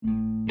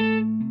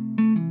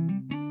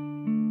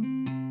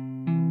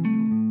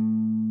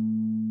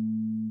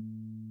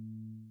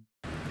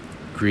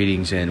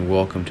Greetings and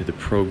welcome to the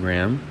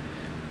program.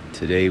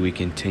 Today we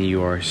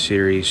continue our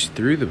series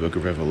through the book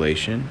of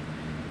Revelation,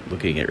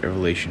 looking at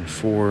Revelation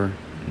 4,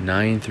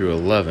 9 through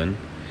 11.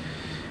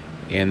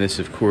 And this,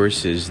 of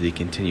course, is the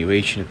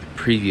continuation of the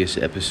previous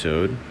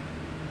episode,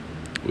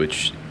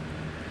 which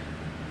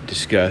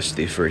discussed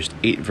the first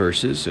 8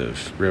 verses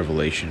of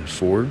Revelation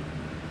 4.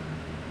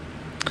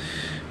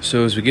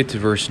 So as we get to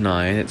verse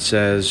 9, it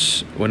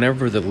says,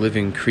 "Whenever the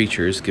living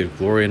creatures give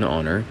glory and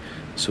honor,"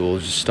 so we'll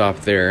just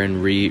stop there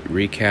and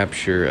recap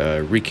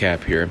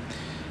here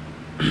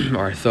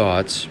our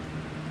thoughts.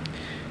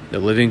 The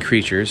living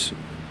creatures.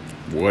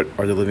 What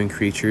are the living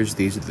creatures?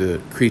 These are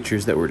the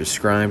creatures that were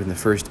described in the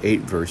first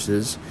 8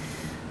 verses.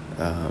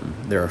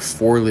 There are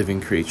 4 living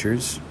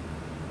creatures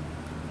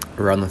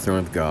around the throne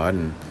of God,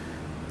 and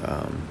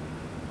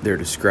they're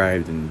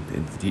described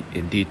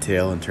in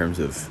detail in terms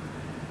of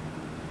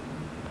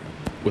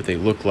what they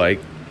look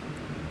like.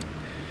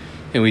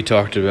 And we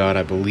talked about,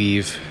 I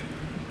believe,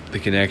 the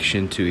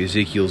connection to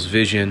Ezekiel's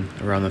vision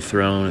around the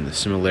throne and the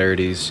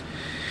similarities.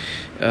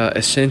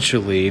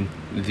 Essentially,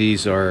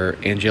 these are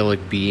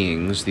angelic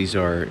beings. These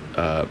are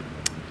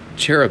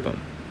cherubim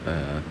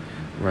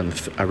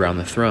around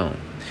the throne.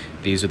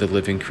 These are the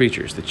living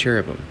creatures, the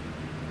cherubim.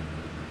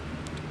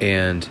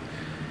 And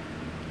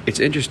it's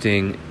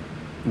interesting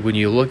when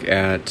you look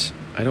at,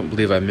 I don't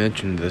believe I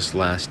mentioned this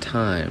last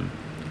time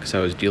because I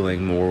was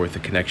dealing more with the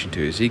connection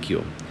to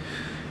Ezekiel,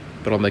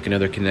 but I'll make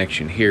another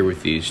connection here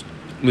with these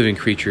living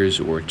creatures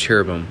or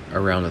cherubim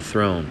around the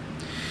throne.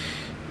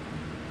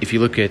 If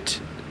you look at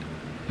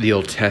the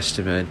Old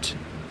Testament,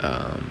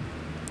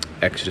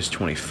 Exodus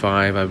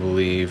 25, I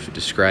believe,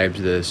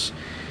 describes this.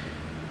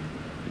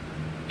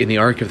 In the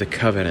Ark of the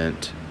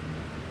Covenant,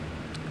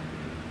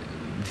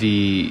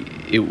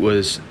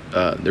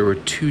 there were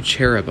 2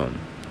 cherubim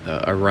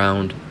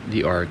around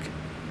the Ark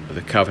of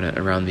the Covenant,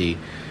 around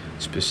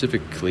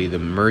specifically the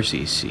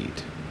mercy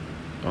seat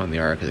on the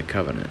Ark of the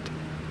Covenant.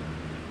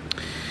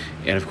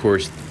 And of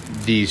course,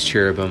 these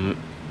cherubim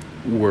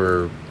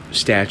were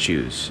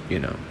statues,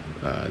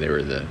 they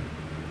were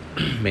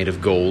made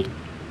of gold.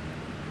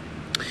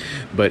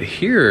 But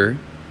here,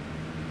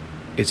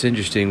 it's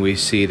interesting, we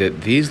see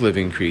that these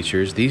living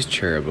creatures, these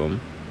cherubim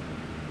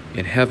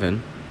in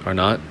heaven, are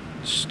not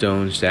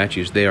stone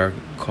statues. They are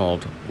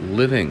called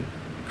living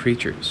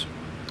creatures.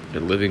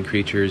 They're living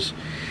creatures,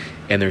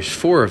 and there's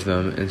 4 of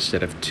them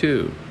instead of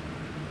 2.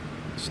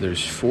 So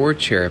there's 4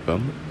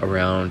 cherubim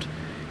around.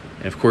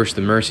 And of course, the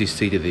mercy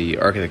seat of the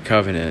Ark of the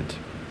Covenant,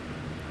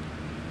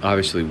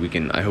 obviously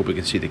I hope we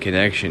can see the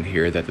connection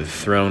here that the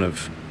throne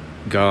of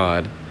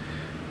God,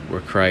 where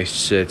Christ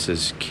sits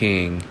as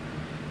king,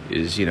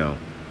 is,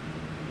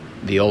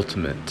 the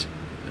ultimate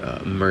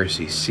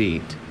mercy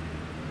seat.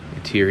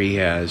 And here he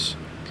has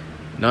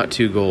not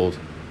 2 gold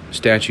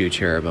statue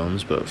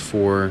cherubims, but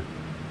 4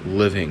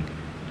 living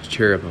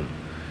cherubim.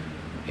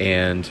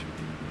 And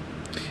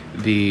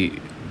the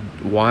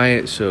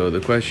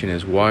question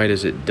is, why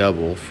does it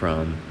double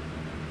from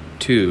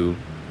 2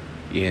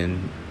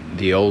 in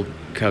the Old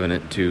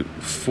Covenant to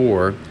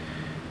 4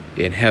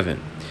 in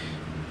heaven?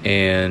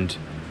 And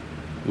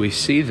we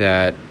see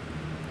that,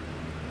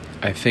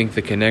 I think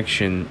the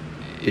connection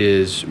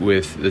is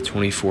with the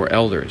 24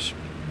 elders.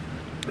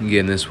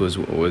 Again, this was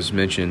what was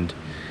mentioned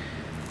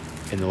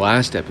in the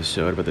last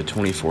episode about the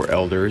 24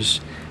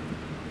 elders,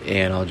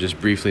 and I'll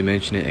just briefly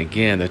mention it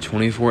again. The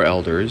 24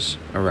 elders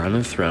around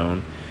the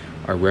throne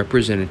are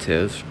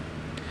representative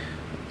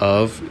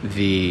of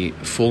the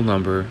full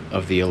number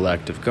of the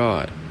elect of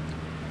God,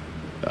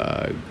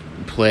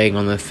 playing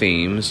on the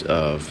themes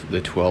of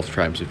the 12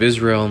 tribes of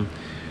Israel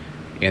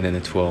and then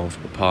the 12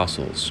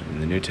 apostles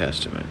in the New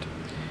Testament.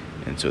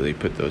 And so they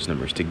put those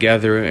numbers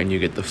together, and you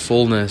get the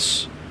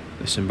fullness,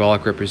 the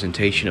symbolic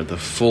representation of the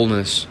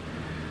fullness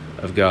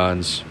of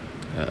God's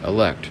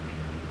elect.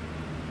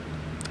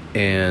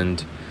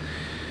 And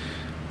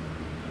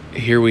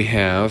here we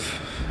have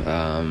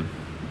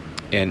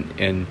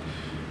and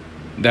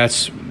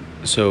that's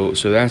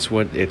that's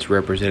what it's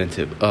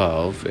representative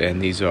of. And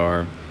these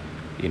are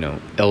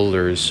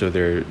elders, so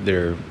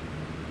they're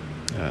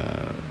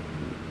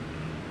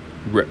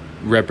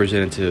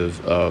representative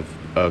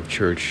of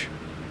church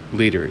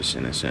leaders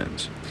in a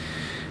sense.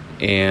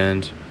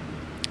 And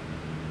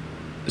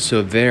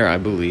so there, I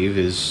believe,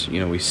 is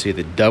we see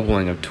the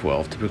doubling of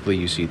 12. Typically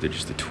you see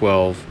just the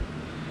 12,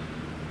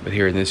 but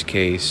here in this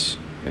case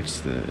it's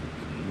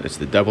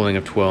the doubling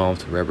of 12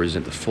 to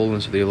represent the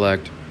fullness of the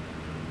elect.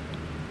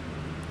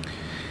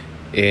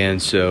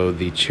 And so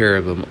the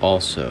cherubim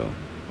also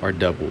are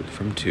doubled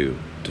from 2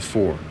 to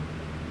 4.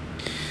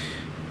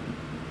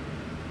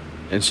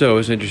 And so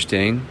it's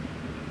interesting.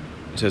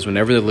 It says,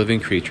 whenever the living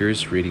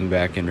creatures, reading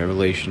back in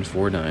Revelation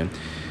 4:9,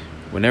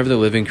 whenever the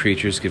living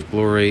creatures give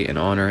glory and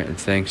honor and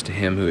thanks to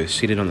him who is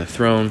seated on the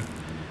throne,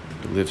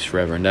 who lives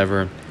forever and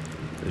ever,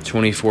 the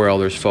 24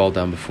 elders fall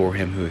down before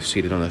him who is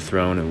seated on the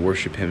throne and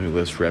worship him who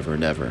lives forever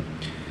and ever.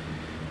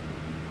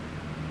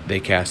 They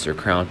cast their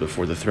crowns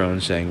before the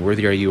throne, saying,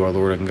 "Worthy are you, our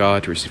Lord and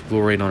God, to receive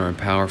glory and honor and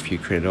power, for you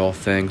created all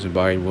things, and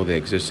by your will they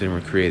existed and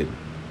were created."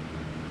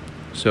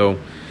 So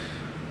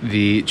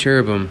the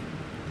cherubim,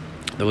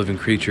 the living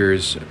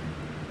creatures,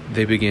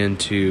 they begin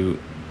to,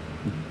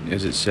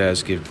 as it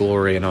says, give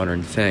glory and honor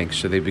and thanks.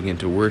 So they begin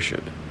to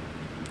worship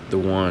the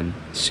one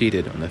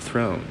seated on the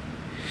throne.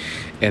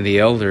 And the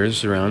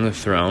elders around the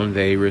throne,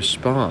 they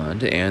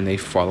respond and they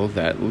follow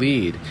that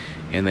lead.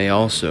 And they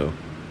also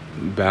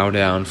bow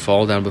down,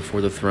 fall down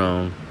before the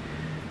throne,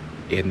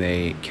 and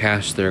they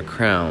cast their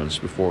crowns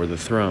before the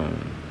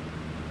throne.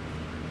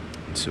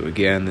 And so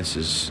again, this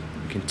is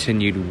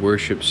continued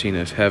worship scene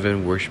of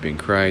heaven, worshiping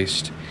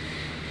Christ.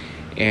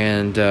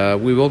 And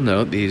we will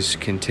note these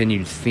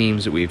continued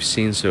themes that we've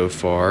seen so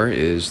far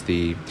is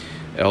the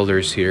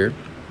elders here,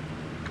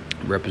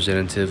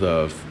 representative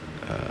of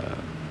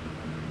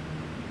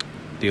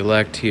the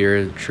elect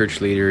here, the church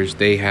leaders,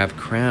 they have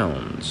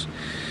crowns.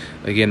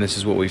 Again, this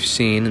is what we've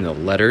seen in the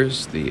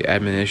letters, the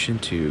admonition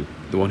to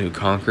the one who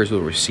conquers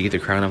will receive the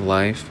crown of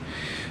life.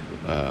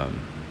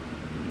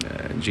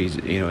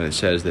 Jesus, and it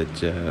says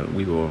that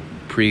we will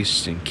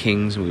priests and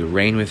kings and we will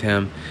reign with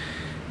him.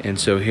 And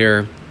so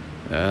here,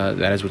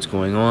 that is what's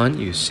going on.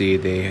 You see,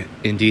 they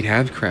indeed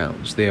have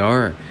crowns. They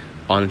are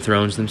on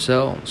thrones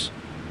themselves.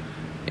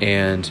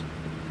 And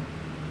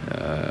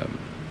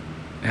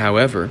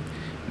however,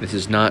 this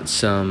is not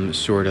some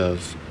sort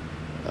of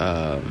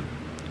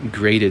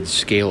graded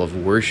scale of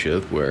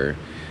worship where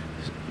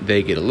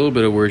they get a little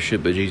bit of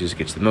worship, but Jesus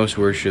gets the most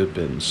worship,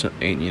 and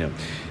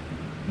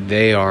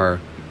they are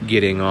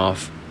getting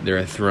off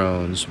their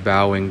thrones,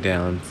 bowing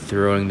down,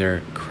 throwing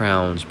their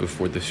crowns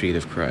before the feet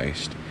of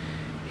Christ.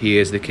 He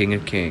is the King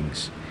of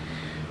Kings.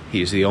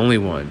 He is the only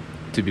one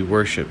to be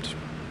worshipped.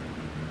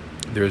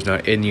 There is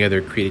not any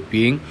other created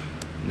being,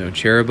 no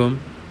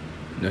cherubim,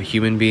 no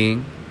human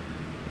being,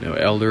 no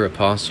elder,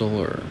 apostle,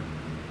 or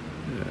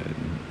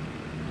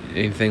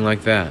anything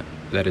like that.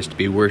 That is to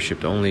be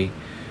worshipped, only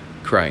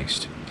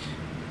Christ.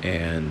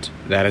 And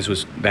that's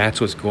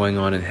what's going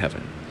on in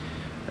heaven.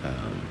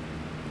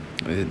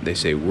 They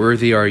say,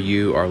 "Worthy are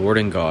you, our Lord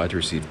and God, to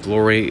receive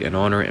glory and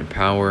honor and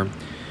power,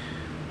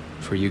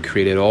 for you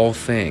created all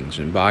things,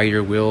 and by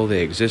your will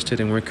they existed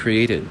and were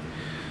created."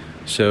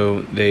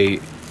 So they,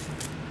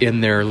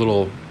 in their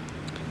little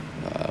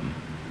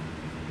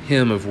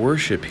hymn of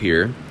worship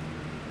here,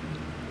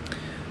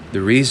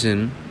 the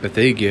reason that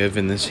they give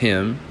in this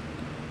hymn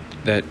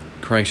that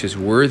Christ is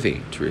worthy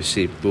to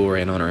receive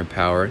glory and honor and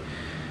power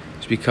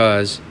is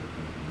because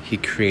he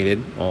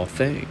created all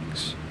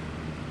things.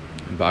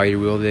 And by your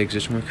will they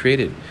exist and were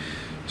created.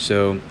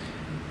 So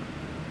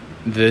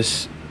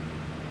this,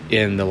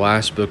 in the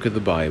last book of the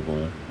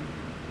Bible,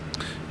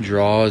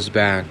 draws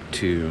back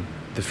to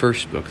the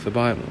first book of the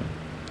Bible,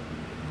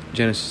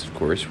 Genesis, of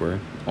course, where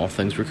all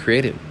things were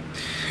created.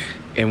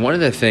 And one of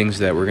the things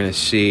that we're going to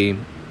see,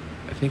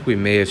 I think we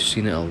may have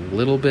seen it a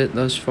little bit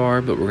thus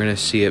far, but we're going to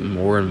see it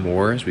more and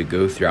more as we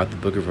go throughout the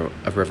book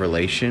of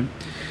Revelation.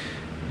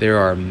 There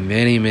are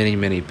many, many,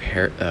 many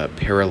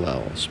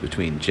parallels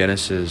between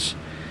Genesis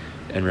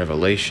and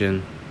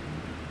Revelation,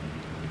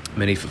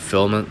 many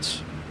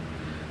fulfillments,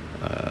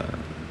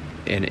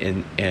 and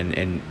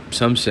in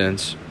some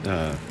sense,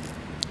 a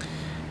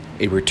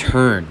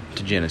return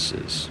to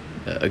Genesis,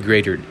 a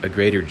greater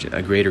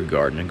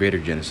garden, a greater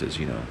Genesis.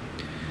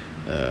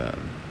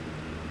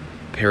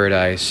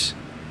 Paradise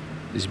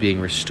is being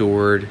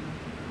restored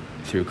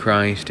through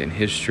Christ and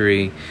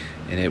history,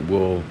 and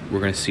we're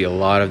going to see a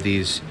lot of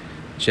these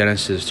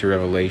Genesis to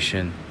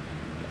Revelation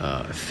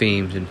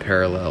themes and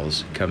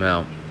parallels come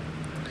out.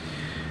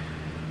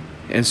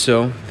 And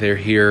so they're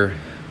here,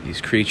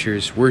 these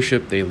creatures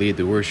worship, they lead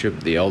the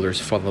worship, the elders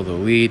follow the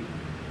lead,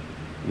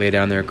 lay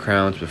down their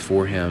crowns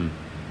before him,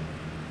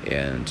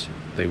 and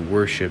they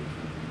worship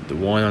the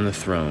one on the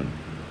throne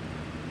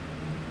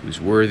who's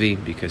worthy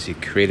because he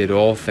created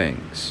all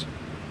things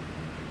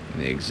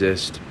and they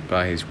exist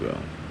by his will.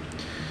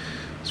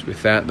 So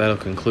with that, that'll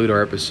conclude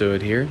our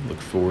episode here.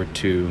 Look forward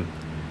to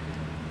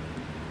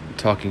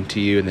talking to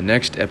you in the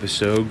next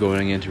episode,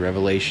 going into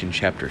Revelation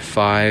chapter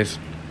 5.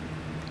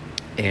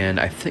 And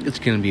I think it's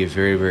going to be a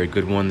very, very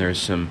good one.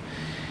 There's some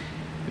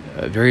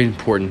very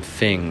important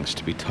things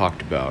to be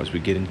talked about as we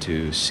get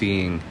into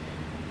seeing,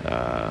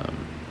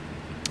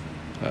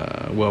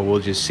 we'll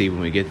just see when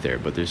we get there.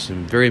 But there's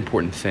some very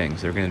important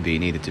things that are going to be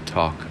needed to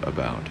talk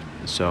about.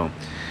 So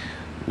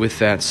with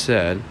that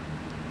said,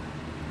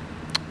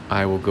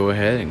 I will go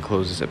ahead and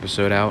close this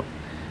episode out.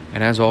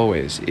 And as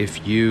always,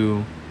 if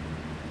you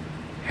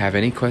have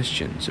any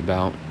questions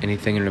about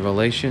anything in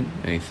Revelation,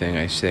 anything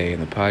I say in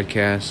the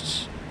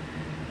podcasts,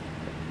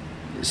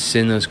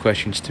 send those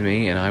questions to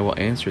me and I will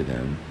answer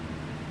them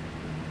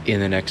in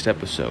the next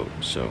episode.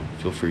 So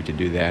feel free to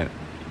do that,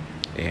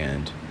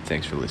 and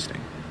thanks for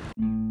listening.